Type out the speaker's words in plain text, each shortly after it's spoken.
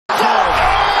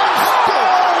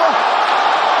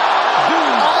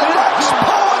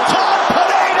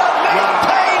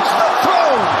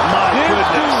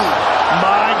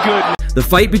The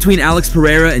fight between Alex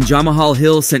Pereira and Jamahal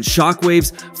Hill sent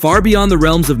shockwaves far beyond the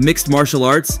realms of mixed martial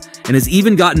arts and has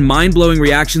even gotten mind-blowing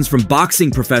reactions from boxing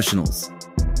professionals.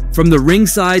 From the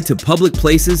ringside to public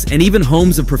places and even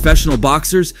homes of professional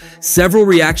boxers, several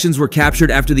reactions were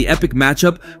captured after the epic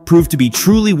matchup proved to be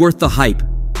truly worth the hype.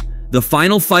 The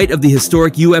final fight of the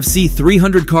historic UFC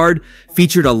 300 card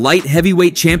featured a light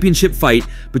heavyweight championship fight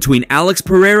between Alex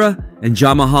Pereira and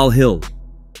Jamahal Hill.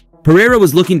 Pereira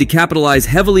was looking to capitalize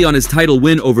heavily on his title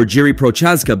win over Jiří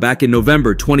Procházka back in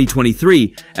November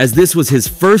 2023, as this was his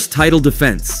first title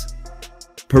defense.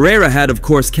 Pereira had, of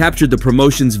course, captured the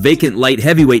promotion's vacant light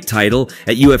heavyweight title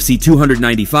at UFC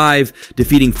 295,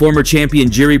 defeating former champion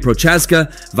Jiří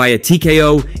Procházka via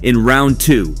TKO in round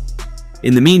 2.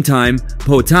 In the meantime,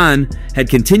 Poatan had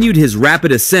continued his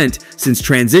rapid ascent since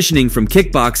transitioning from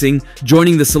kickboxing,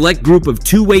 joining the select group of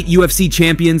two-weight UFC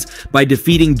champions by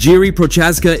defeating Jiří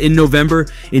Procházka in November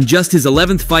in just his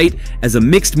 11th fight as a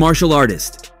mixed martial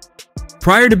artist.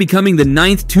 Prior to becoming the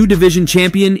 9th two-division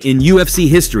champion in UFC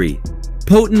history,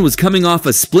 Poatan was coming off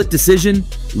a split decision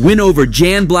win over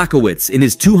Jan Blachowicz in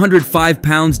his 205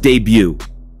 pounds debut.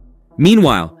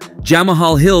 Meanwhile,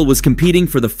 Jamahal Hill was competing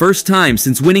for the first time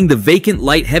since winning the vacant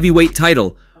light heavyweight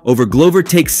title over Glover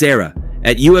Teixeira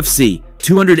at UFC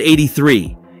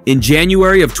 283 in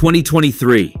January of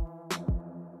 2023.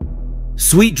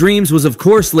 Sweet Dreams was of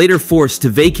course later forced to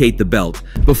vacate the belt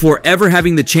before ever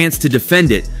having the chance to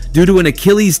defend it due to an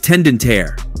Achilles tendon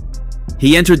tear.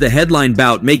 He entered the headline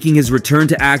bout, making his return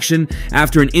to action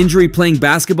after an injury playing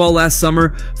basketball last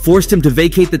summer forced him to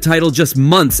vacate the title just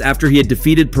months after he had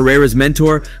defeated Pereira's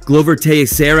mentor, Glover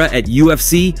Teixeira, at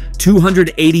UFC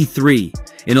 283,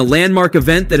 in a landmark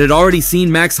event that had already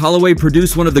seen Max Holloway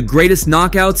produce one of the greatest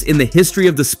knockouts in the history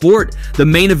of the sport. The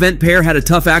main event pair had a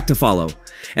tough act to follow.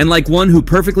 And like one who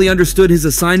perfectly understood his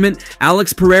assignment,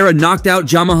 Alex Pereira knocked out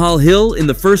Jamahal Hill in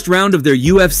the first round of their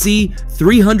UFC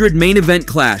 300 main event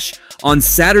clash on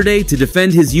Saturday to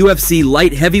defend his UFC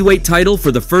light heavyweight title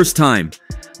for the first time.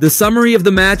 The summary of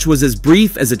the match was as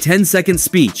brief as a 10-second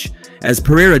speech, as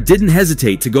Pereira didn't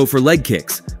hesitate to go for leg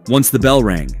kicks once the bell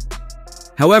rang.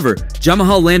 However,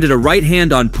 Jamahal landed a right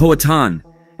hand on Poatan,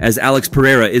 as Alex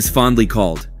Pereira is fondly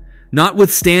called.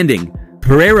 Notwithstanding,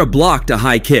 Pereira blocked a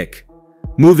high kick.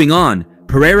 Moving on,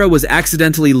 Pereira was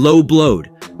accidentally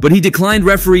low-blowed, but he declined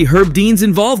referee Herb Dean's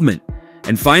involvement.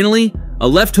 And finally, a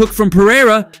left hook from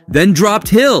Pereira, then dropped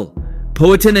Hill.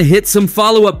 Poatan hit some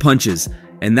follow-up punches,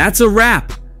 and that's a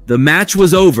wrap. The match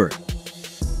was over.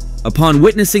 Upon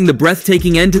witnessing the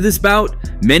breathtaking end to this bout,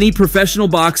 many professional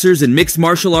boxers and mixed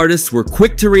martial artists were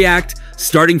quick to react,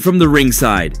 starting from the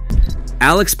ringside.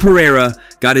 Alex Pereira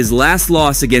got his last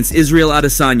loss against Israel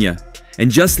Adesanya, and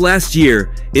just last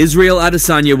year, Israel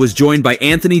Adesanya was joined by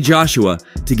Anthony Joshua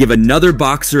to give another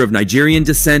boxer of Nigerian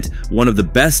descent one of the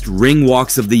best ring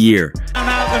walks of the year.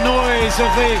 Out the noise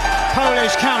of the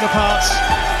Polish counterparts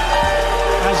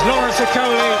as Lawrence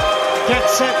Okoli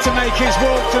gets set to make his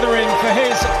walk to the ring for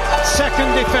his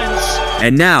second defense.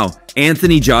 And now,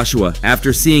 Anthony Joshua,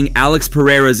 after seeing Alex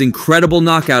Pereira's incredible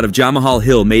knockout of Jamahal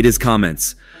Hill, made his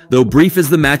comments. Though brief as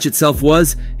the match itself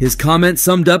was, his comments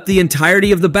summed up the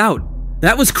entirety of the bout.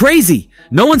 That was crazy!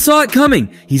 No one saw it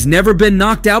coming! He's never been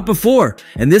knocked out before,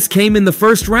 and this came in the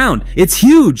first round. It's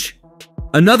huge!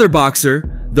 Another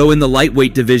boxer, though in the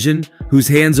lightweight division, whose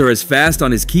hands are as fast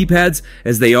on his keypads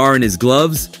as they are in his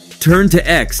gloves, turned to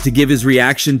X to give his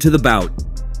reaction to the bout.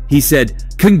 He said,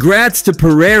 "Congrats to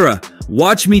Pereira!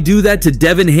 Watch me do that to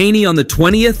Devin Haney on the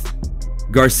 20th?"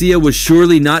 Garcia was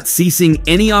surely not ceasing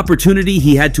any opportunity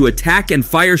he had to attack and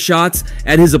fire shots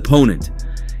at his opponent.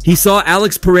 He saw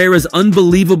Alex Pereira's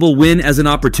unbelievable win as an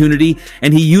opportunity,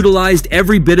 and he utilized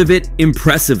every bit of it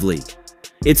impressively.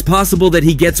 It's possible that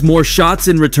he gets more shots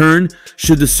in return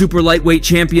should the super lightweight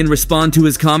champion respond to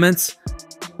his comments.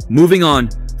 Moving on,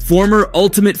 former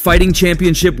Ultimate Fighting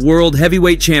Championship World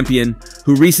Heavyweight Champion,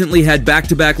 who recently had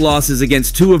back-to-back losses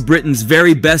against two of Britain's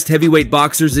very best heavyweight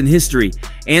boxers in history,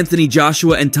 Anthony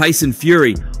Joshua and Tyson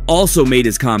Fury, also made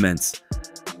his comments.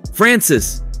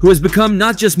 Francis, who has become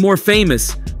not just more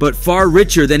famous, but far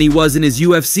richer than he was in his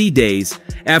UFC days,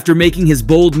 after making his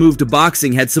bold move to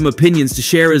boxing, had some opinions to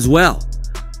share as well.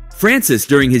 Francis,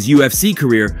 during his UFC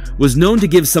career, was known to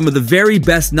give some of the very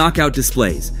best knockout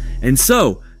displays, and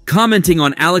so, commenting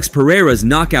on Alex Pereira's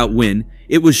knockout win,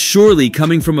 it was surely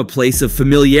coming from a place of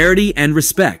familiarity and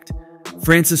respect.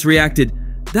 Francis reacted,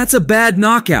 "That's a bad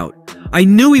knockout. I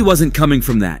knew he wasn't coming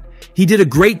from that. He did a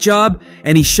great job,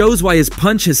 and he shows why his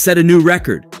punch has set a new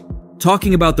record."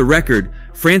 Talking about the record,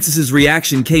 Francis's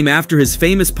reaction came after his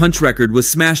famous punch record was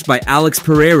smashed by Alex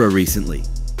Pereira recently.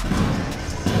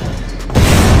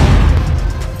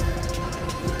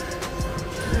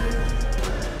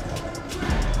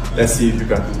 Let's see if you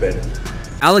can do better.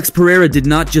 Alex Pereira did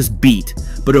not just beat,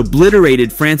 but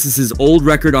obliterated Francis's old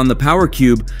record on the Power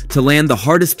Cube to land the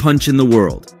hardest punch in the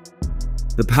world.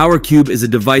 The Power Cube is a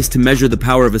device to measure the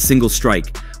power of a single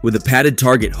strike, with a padded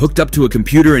target hooked up to a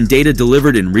computer and data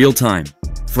delivered in real time.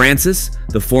 Francis,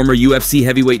 the former UFC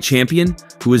heavyweight champion,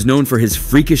 who is known for his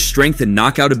freakish strength and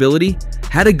knockout ability,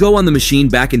 had a go on the machine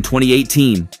back in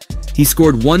 2018. He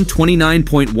scored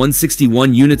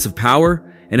 129.161 units of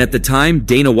power, and at the time,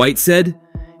 Dana White said,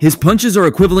 his punches are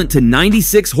equivalent to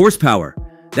 96 horsepower.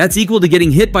 That's equal to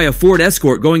getting hit by a Ford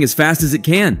Escort going as fast as it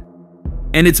can.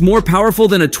 And it's more powerful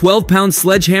than a 12-pound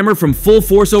sledgehammer from full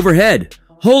force overhead.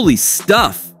 Holy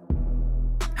stuff!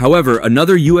 However,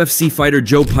 another UFC fighter,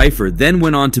 Joe Pyfer, then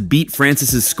went on to beat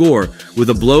Francis's score with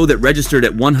a blow that registered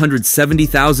at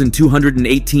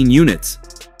 170,218 units.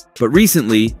 But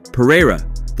recently, Pereira,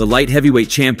 the light heavyweight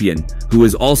champion, who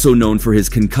is also known for his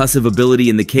concussive ability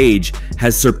in the cage,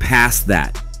 has surpassed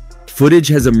that. Footage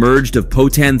has emerged of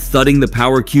Potan thudding the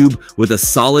Power Cube with a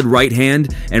solid right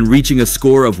hand and reaching a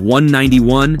score of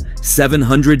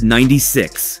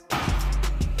 191,796.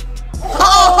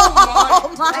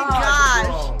 Oh my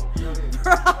gosh!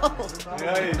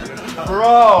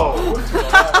 Bro!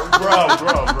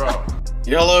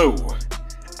 Hello.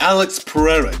 Alex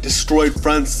Pereira destroyed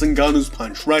Francis Ngannou's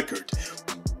punch record.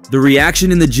 The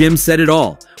reaction in the gym said it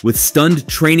all, with stunned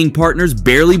training partners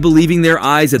barely believing their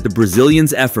eyes at the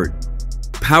Brazilian's effort.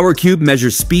 Power Cube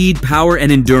measures speed, power, and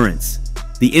endurance.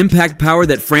 The impact power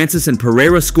that Francis and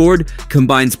Pereira scored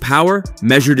combines power,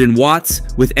 measured in watts,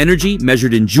 with energy,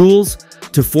 measured in joules,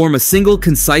 to form a single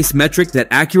concise metric that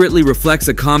accurately reflects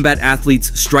a combat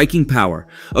athlete's striking power,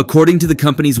 according to the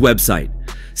company's website.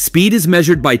 Speed is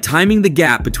measured by timing the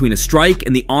gap between a strike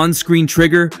and the on-screen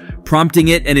trigger, prompting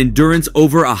it an endurance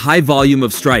over a high volume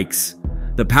of strikes.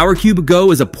 The Power Cube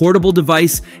Go is a portable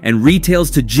device and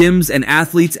retails to gyms and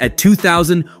athletes at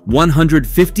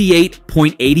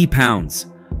 2,158.80 pounds.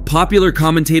 Popular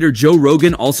commentator Joe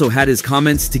Rogan also had his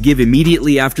comments to give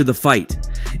immediately after the fight.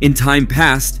 In time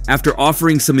past, after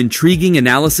offering some intriguing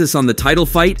analysis on the title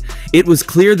fight, it was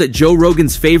clear that Joe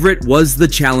Rogan's favorite was the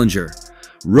challenger.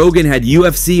 Rogan had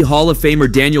UFC Hall of Famer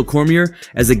Daniel Cormier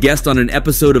as a guest on an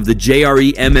episode of the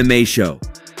JRE MMA show.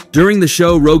 During the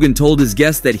show, Rogan told his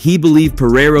guest that he believed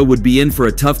Pereira would be in for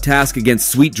a tough task against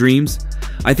Sweet Dreams.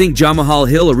 I think Jamahal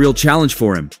Hill a real challenge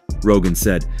for him, Rogan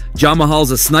said.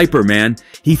 Jamahal's a sniper, man.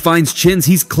 He finds chins,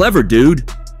 he's clever, dude.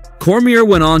 Cormier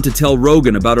went on to tell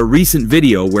Rogan about a recent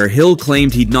video where Hill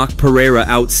claimed he'd knocked Pereira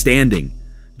out standing.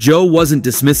 Joe wasn't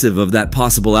dismissive of that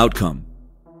possible outcome.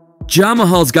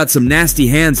 Jamahal's got some nasty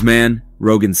hands, man,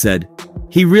 Rogan said.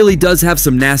 He really does have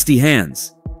some nasty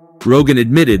hands. Rogan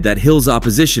admitted that Hill's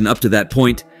opposition up to that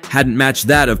point hadn't matched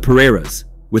that of Pereira's.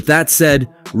 With that said,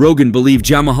 Rogan believed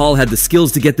Jamahal had the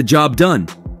skills to get the job done.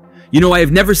 You know, I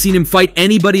have never seen him fight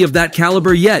anybody of that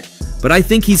caliber yet, but I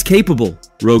think he's capable,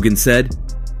 Rogan said.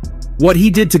 What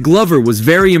he did to Glover was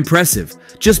very impressive.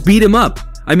 Just beat him up.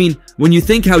 I mean, when you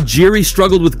think how Jiri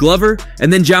struggled with Glover,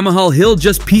 and then Jamahal Hill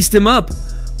just pieced him up.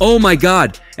 Oh my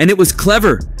god, and it was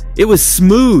clever. It was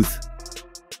smooth.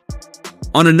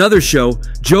 On another show,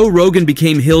 Joe Rogan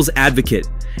became Hill's advocate,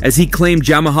 as he claimed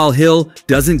Jamahal Hill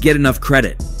doesn't get enough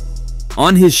credit.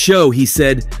 On his show, he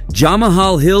said,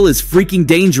 Jamahal Hill is freaking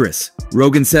dangerous,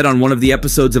 Rogan said on one of the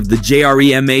episodes of the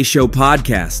JRE show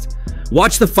podcast.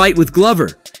 Watch the fight with Glover.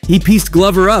 He pieced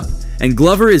Glover up, and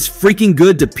Glover is freaking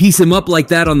good to piece him up like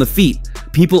that on the feet.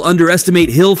 People underestimate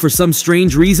Hill for some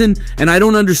strange reason, and I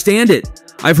don't understand it.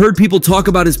 I've heard people talk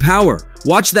about his power.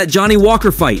 Watch that Johnny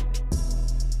Walker fight.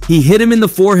 He hit him in the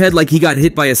forehead like he got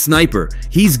hit by a sniper.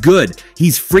 He's good.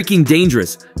 He's freaking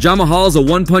dangerous. Jamahal's a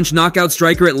one-punch knockout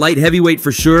striker at light heavyweight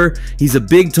for sure. He's a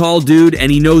big, tall dude,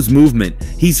 and he knows movement.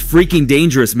 He's freaking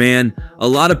dangerous, man. A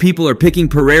lot of people are picking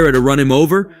Pereira to run him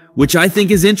over, which I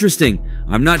think is interesting.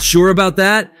 I'm not sure about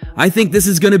that. I think this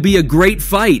is going to be a great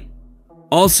fight.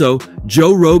 Also,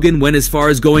 Joe Rogan went as far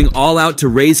as going all out to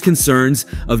raise concerns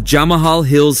of Jamahal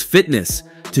Hill's fitness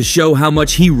to show how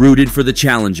much he rooted for the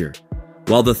challenger.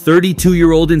 While the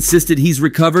 32-year-old insisted he's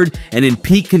recovered and in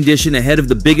peak condition ahead of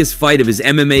the biggest fight of his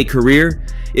MMA career,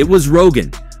 it was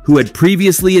Rogan, who had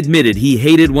previously admitted he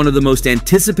hated one of the most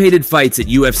anticipated fights at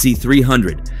UFC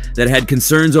 300, that had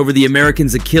concerns over the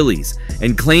American's Achilles,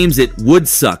 and claims it would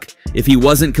suck if he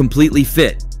wasn't completely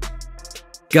fit.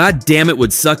 God damn, it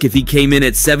would suck if he came in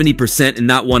at 70% and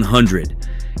not 100,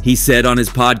 he said on his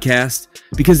podcast,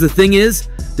 because the thing is,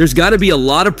 there's got to be a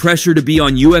lot of pressure to be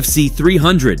on UFC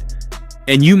 300.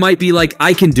 And you might be like,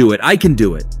 I can do it. I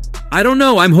don't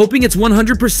know. I'm hoping it's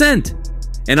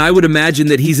 100%. And I would imagine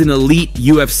that he's an elite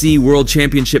UFC World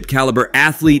Championship caliber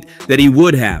athlete that he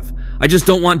would have. I just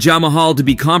don't want Jamahal to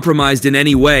be compromised in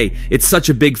any way. It's such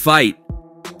a big fight.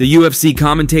 The UFC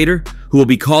commentator, who will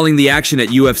be calling the action at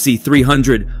UFC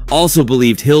 300, also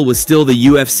believed Hill was still the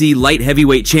UFC light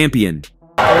heavyweight champion.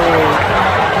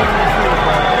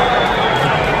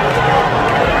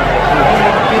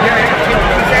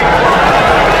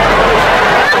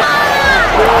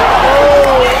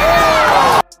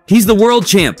 He's the world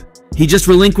champ. He just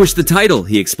relinquished the title,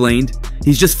 he explained.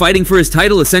 He's just fighting for his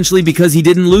title essentially because he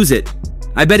didn't lose it.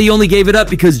 I bet he only gave it up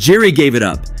because Jerry gave it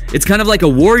up. It's kind of like a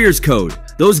Warriors code.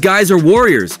 Those guys are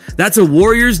warriors. That's a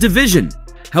Warriors division.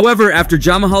 However, after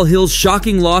Jamahal Hill's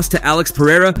shocking loss to Alex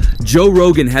Pereira, Joe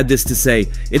Rogan had this to say: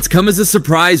 "It's come as a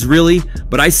surprise, really,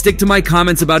 but I stick to my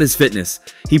comments about his fitness.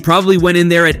 He probably went in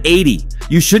there at 80.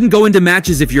 You shouldn't go into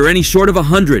matches if you're any short of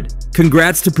 100.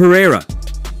 Congrats to Pereira."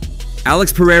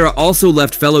 Alex Pereira also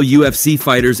left fellow UFC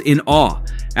fighters in awe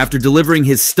after delivering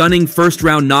his stunning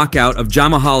first-round knockout of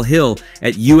Jamahal Hill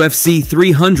at UFC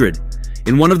 300.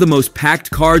 In one of the most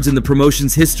packed cards in the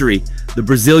promotion's history, the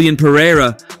Brazilian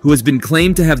Pereira, who has been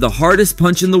claimed to have the hardest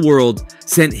punch in the world,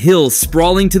 sent Hill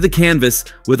sprawling to the canvas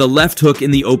with a left hook in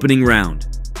the opening round.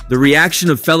 The reaction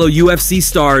of fellow UFC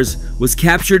stars was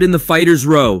captured in the fighters'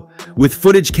 row, with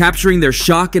footage capturing their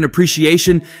shock and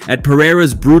appreciation at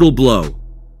Pereira's brutal blow.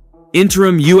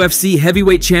 Interim UFC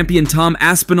heavyweight champion Tom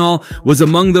Aspinall was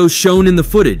among those shown in the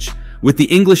footage, with the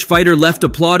English fighter left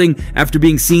applauding after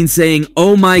being seen saying,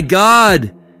 "Oh my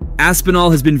God!"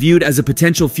 Aspinall has been viewed as a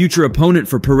potential future opponent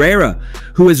for Pereira,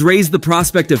 who has raised the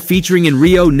prospect of featuring in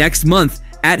Rio next month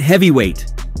at heavyweight.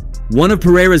 One of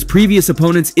Pereira's previous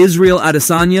opponents, Israel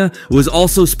Adesanya, was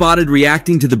also spotted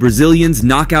reacting to the Brazilian's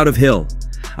knockout of Hill.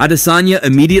 Adesanya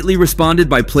immediately responded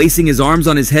by placing his arms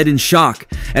on his head in shock,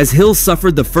 as Hill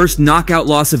suffered the first knockout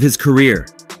loss of his career.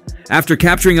 After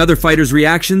capturing other fighters'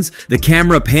 reactions, the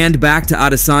camera panned back to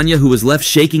Adesanya, who was left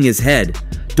shaking his head.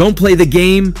 "Don't play the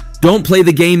game. Don't play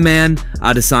the game, man,"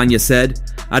 Adesanya said.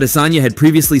 Adesanya had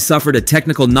previously suffered a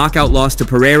technical knockout loss to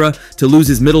Pereira to lose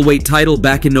his middleweight title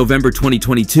back in November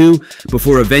 2022,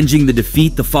 before avenging the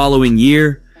defeat the following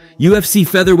year. UFC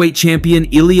featherweight champion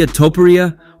Ilia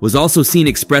Topuria was also seen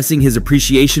expressing his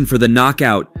appreciation for the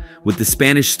knockout, with the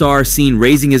Spanish star seen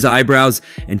raising his eyebrows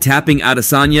and tapping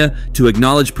Adesanya to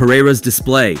acknowledge Pereira's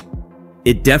display.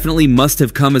 It definitely must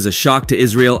have come as a shock to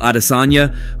Israel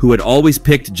Adesanya, who had always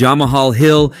picked Jamahal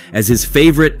Hill as his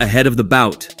favorite ahead of the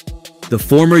bout. The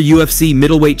former UFC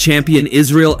middleweight champion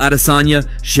Israel Adesanya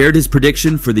shared his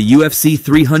prediction for the UFC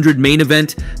 300 main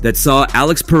event that saw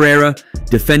Alex Pereira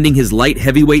defending his light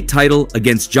heavyweight title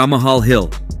against Jamahal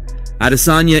Hill.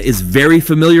 Adesanya is very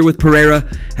familiar with Pereira,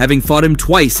 having fought him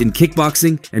twice in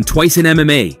kickboxing and twice in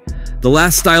MMA. The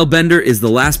last stylebender is the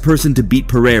last person to beat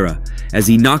Pereira, as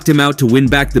he knocked him out to win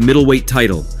back the middleweight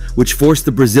title, which forced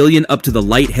the Brazilian up to the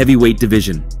light heavyweight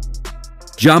division.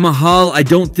 "Jamahal, I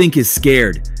don't think, is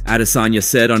scared," Adesanya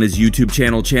said on his YouTube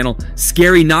channel.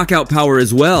 "Scary knockout power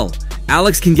as well.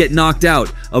 Alex can get knocked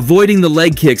out. Avoiding the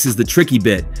leg kicks is the tricky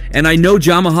bit, and I know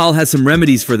Jamahal has some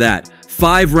remedies for that.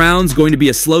 5 rounds, going to be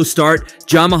a slow start.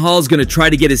 Jamahal's going to try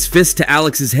to get his fist to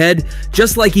Alex's head,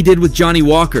 just like he did with Johnny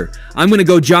Walker. I'm going to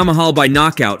go Jamahal by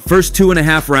knockout, first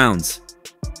 2.5 rounds."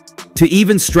 To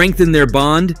even strengthen their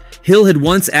bond, Hill had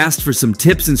once asked for some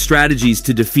tips and strategies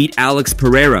to defeat Alex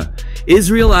Pereira.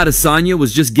 "Israel Adesanya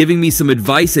was just giving me some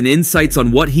advice and insights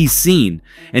on what he's seen,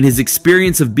 and his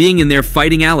experience of being in there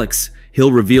fighting Alex,"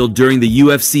 Hill revealed during the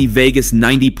UFC Vegas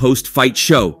 90 post-fight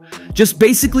show. "Just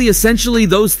basically essentially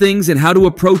those things and how to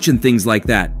approach and things like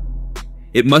that."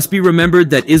 It must be remembered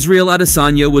that Israel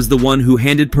Adesanya was the one who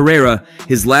handed Pereira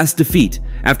his last defeat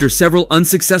after several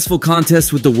unsuccessful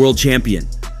contests with the world champion.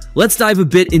 Let's dive a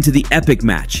bit into the epic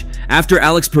match. After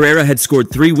Alex Pereira had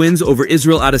scored 3 wins over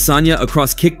Israel Adesanya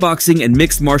across kickboxing and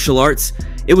mixed martial arts,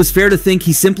 it was fair to think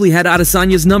he simply had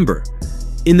Adesanya's number.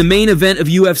 In the main event of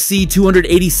UFC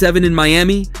 287 in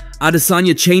Miami,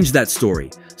 Adesanya changed that story,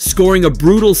 scoring a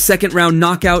brutal second-round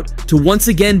knockout to once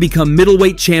again become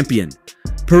middleweight champion.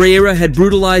 Pereira had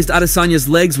brutalized Adesanya's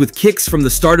legs with kicks from the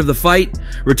start of the fight,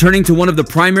 returning to one of the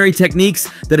primary techniques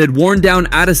that had worn down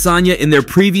Adesanya in their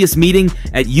previous meeting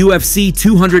at UFC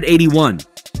 281.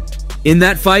 In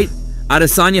that fight,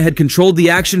 Adesanya had controlled the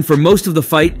action for most of the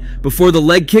fight before the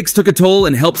leg kicks took a toll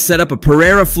and helped set up a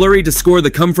Pereira flurry to score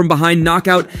the come-from-behind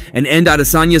knockout and end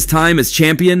Adesanya's time as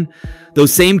champion.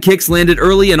 Those same kicks landed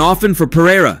early and often for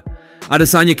Pereira.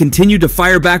 Adesanya continued to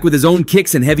fire back with his own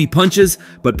kicks and heavy punches,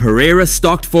 but Pereira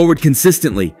stalked forward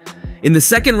consistently. In the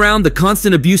second round, the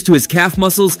constant abuse to his calf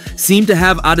muscles seemed to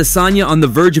have Adesanya on the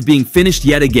verge of being finished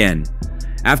yet again.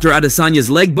 After Adesanya's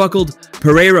leg buckled,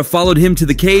 Pereira followed him to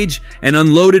the cage and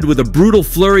unloaded with a brutal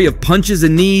flurry of punches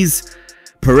and knees.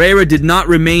 Pereira did not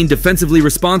remain defensively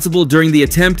responsible during the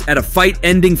attempt at a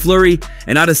fight-ending flurry,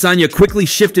 and Adesanya quickly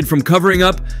shifted from covering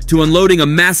up to unloading a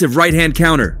massive right-hand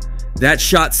counter. That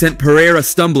shot sent Pereira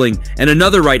stumbling, and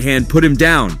another right hand put him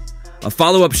down. A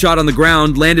follow-up shot on the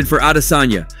ground landed for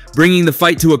Adesanya, bringing the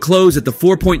fight to a close at the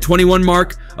 4.21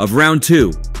 mark of round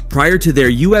 2. Prior to their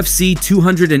UFC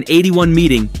 281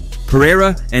 meeting,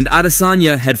 Pereira and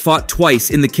Adesanya had fought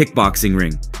twice in the kickboxing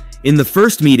ring. In the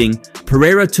first meeting,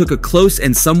 Pereira took a close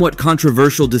and somewhat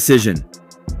controversial decision.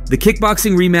 The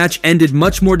kickboxing rematch ended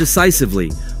much more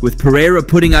decisively, with Pereira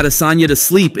putting Adesanya to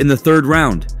sleep in the third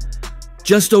round.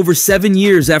 Just over 7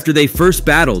 years after they first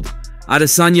battled,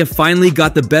 Adesanya finally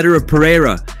got the better of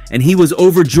Pereira, and he was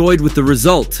overjoyed with the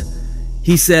result.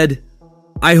 He said,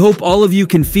 "I hope all of you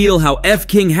can feel how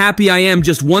F-King happy I am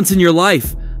just once in your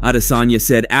life," Adesanya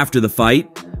said after the fight.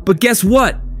 "But guess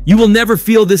what? You will never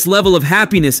feel this level of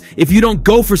happiness if you don't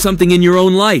go for something in your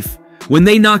own life. When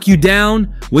they knock you down,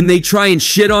 when they try and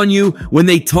shit on you, when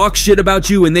they talk shit about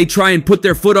you, and they try and put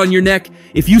their foot on your neck,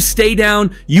 if you stay down,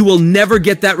 you will never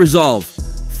get that resolve.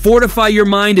 Fortify your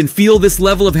mind and feel this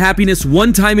level of happiness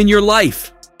one time in your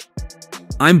life."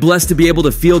 I'm blessed to be able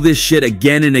to feel this shit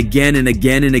again and again and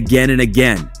again and again and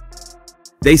again.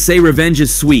 They say revenge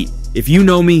is sweet. If you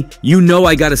know me, you know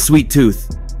I got a sweet tooth.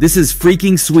 This is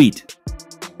freaking sweet.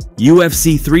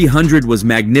 UFC 300 was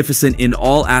magnificent in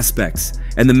all aspects,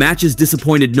 and the matches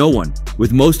disappointed no one,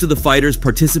 with most of the fighters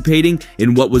participating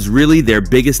in what was really their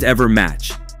biggest ever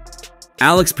match.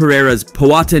 Alex Pereira's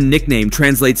Powhatan nickname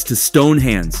translates to stone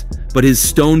hands, but his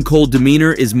stone-cold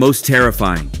demeanor is most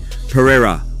terrifying.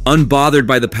 Pereira, unbothered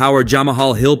by the power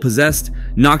Jamahal Hill possessed,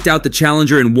 knocked out the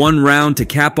challenger in one round to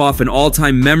cap off an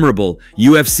all-time memorable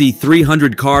UFC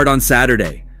 300 card on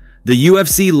Saturday. The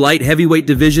UFC light heavyweight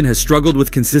division has struggled with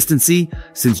consistency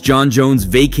since Jon Jones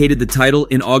vacated the title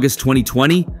in August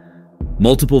 2020.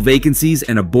 Multiple vacancies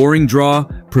and a boring draw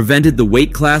prevented the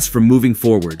weight class from moving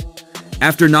forward.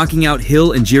 After knocking out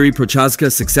Hill and Jiri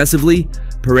Prochazka successively,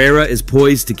 Pereira is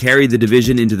poised to carry the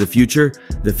division into the future.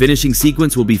 The finishing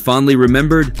sequence will be fondly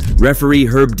remembered. Referee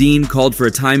Herb Dean called for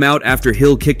a timeout after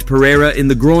Hill kicked Pereira in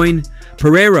the groin.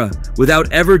 Pereira,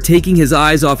 without ever taking his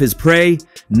eyes off his prey,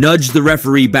 nudged the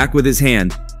referee back with his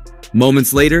hand.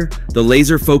 Moments later, the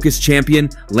laser-focused champion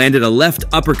landed a left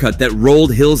uppercut that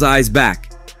rolled Hill's eyes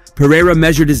back. Pereira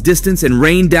measured his distance and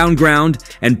rained down ground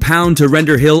and pound to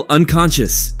render Hill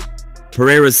unconscious.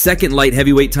 Pereira's second light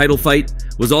heavyweight title fight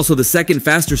was also the second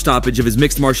faster stoppage of his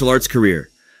mixed martial arts career,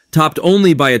 topped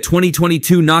only by a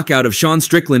 2022 knockout of Sean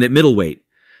Strickland at middleweight.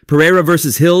 Pereira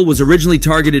vs. Hill was originally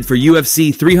targeted for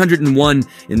UFC 301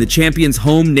 in the champion's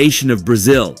home nation of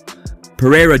Brazil.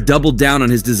 Pereira doubled down on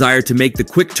his desire to make the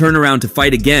quick turnaround to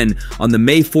fight again on the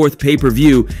May 4th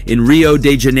pay-per-view in Rio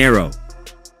de Janeiro.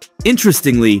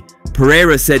 Interestingly,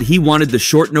 Pereira said he wanted the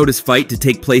short-notice fight to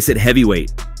take place at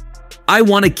heavyweight. "I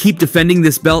want to keep defending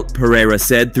this belt," Pereira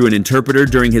said through an interpreter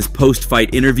during his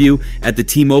post-fight interview at the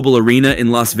T-Mobile Arena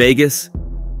in Las Vegas.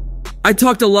 "I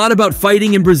talked a lot about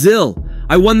fighting in Brazil.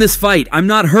 I won this fight. I'm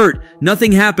not hurt.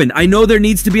 Nothing happened. I know there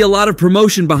needs to be a lot of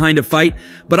promotion behind a fight,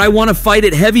 but I want to fight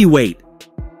at heavyweight."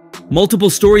 Multiple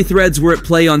story threads were at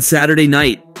play on Saturday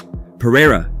night.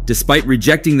 Pereira, despite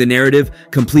rejecting the narrative,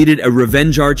 completed a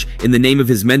revenge arch in the name of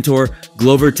his mentor,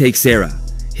 Glover Teixeira.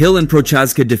 Hill and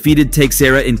Prochazka defeated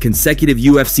Teixeira in consecutive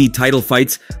UFC title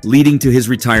fights, leading to his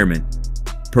retirement.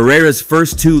 Pereira's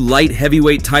first two light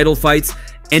heavyweight title fights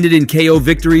ended in KO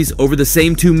victories over the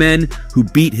same two men who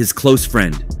beat his close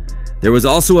friend. There was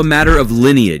also a matter of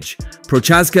lineage.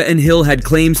 Prochazka and Hill had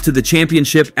claims to the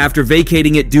championship after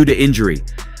vacating it due to injury.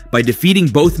 By defeating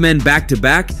both men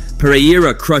back-to-back,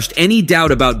 Pereira crushed any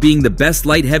doubt about being the best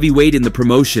light heavyweight in the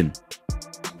promotion.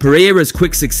 Pereira's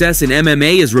quick success in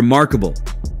MMA is remarkable.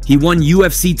 He won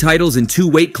UFC titles in 2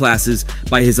 weight classes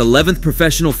by his 11th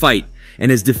professional fight and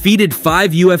has defeated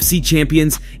 5 UFC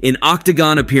champions in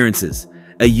octagon appearances.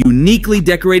 A uniquely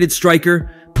decorated striker,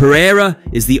 Pereira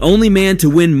is the only man to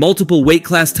win multiple weight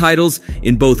class titles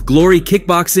in both Glory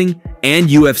Kickboxing and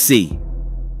UFC.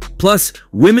 Plus,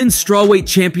 women's strawweight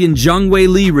champion Zhang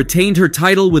Weili retained her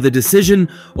title with a decision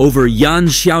over Yan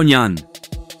Xiaonan.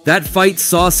 That fight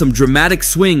saw some dramatic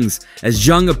swings as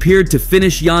Zhang appeared to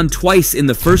finish Yan twice in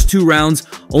the first 2 rounds,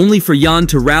 only for Yan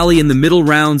to rally in the middle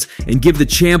rounds and give the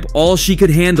champ all she could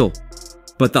handle.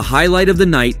 But the highlight of the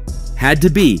night had to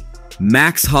be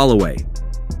Max Holloway.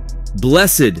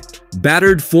 Blessed,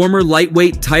 battered former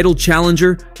lightweight title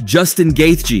challenger Justin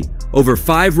Gaethje over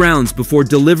 5 rounds before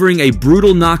delivering a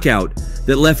brutal knockout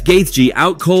that left Gaethje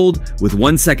out cold with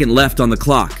 1 second left on the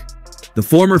clock. The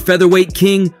former featherweight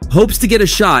king hopes to get a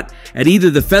shot at either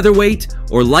the featherweight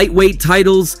or lightweight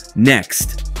titles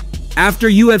next. After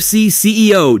UFC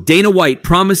CEO Dana White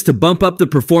promised to bump up the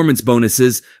performance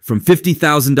bonuses from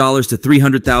 $50,000 to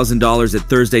 $300,000 at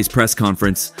Thursday's press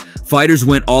conference, fighters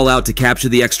went all out to capture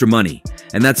the extra money.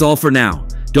 And that's all for now.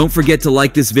 Don't forget to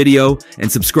like this video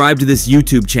and subscribe to this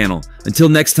YouTube channel. Until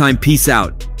next time, peace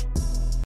out.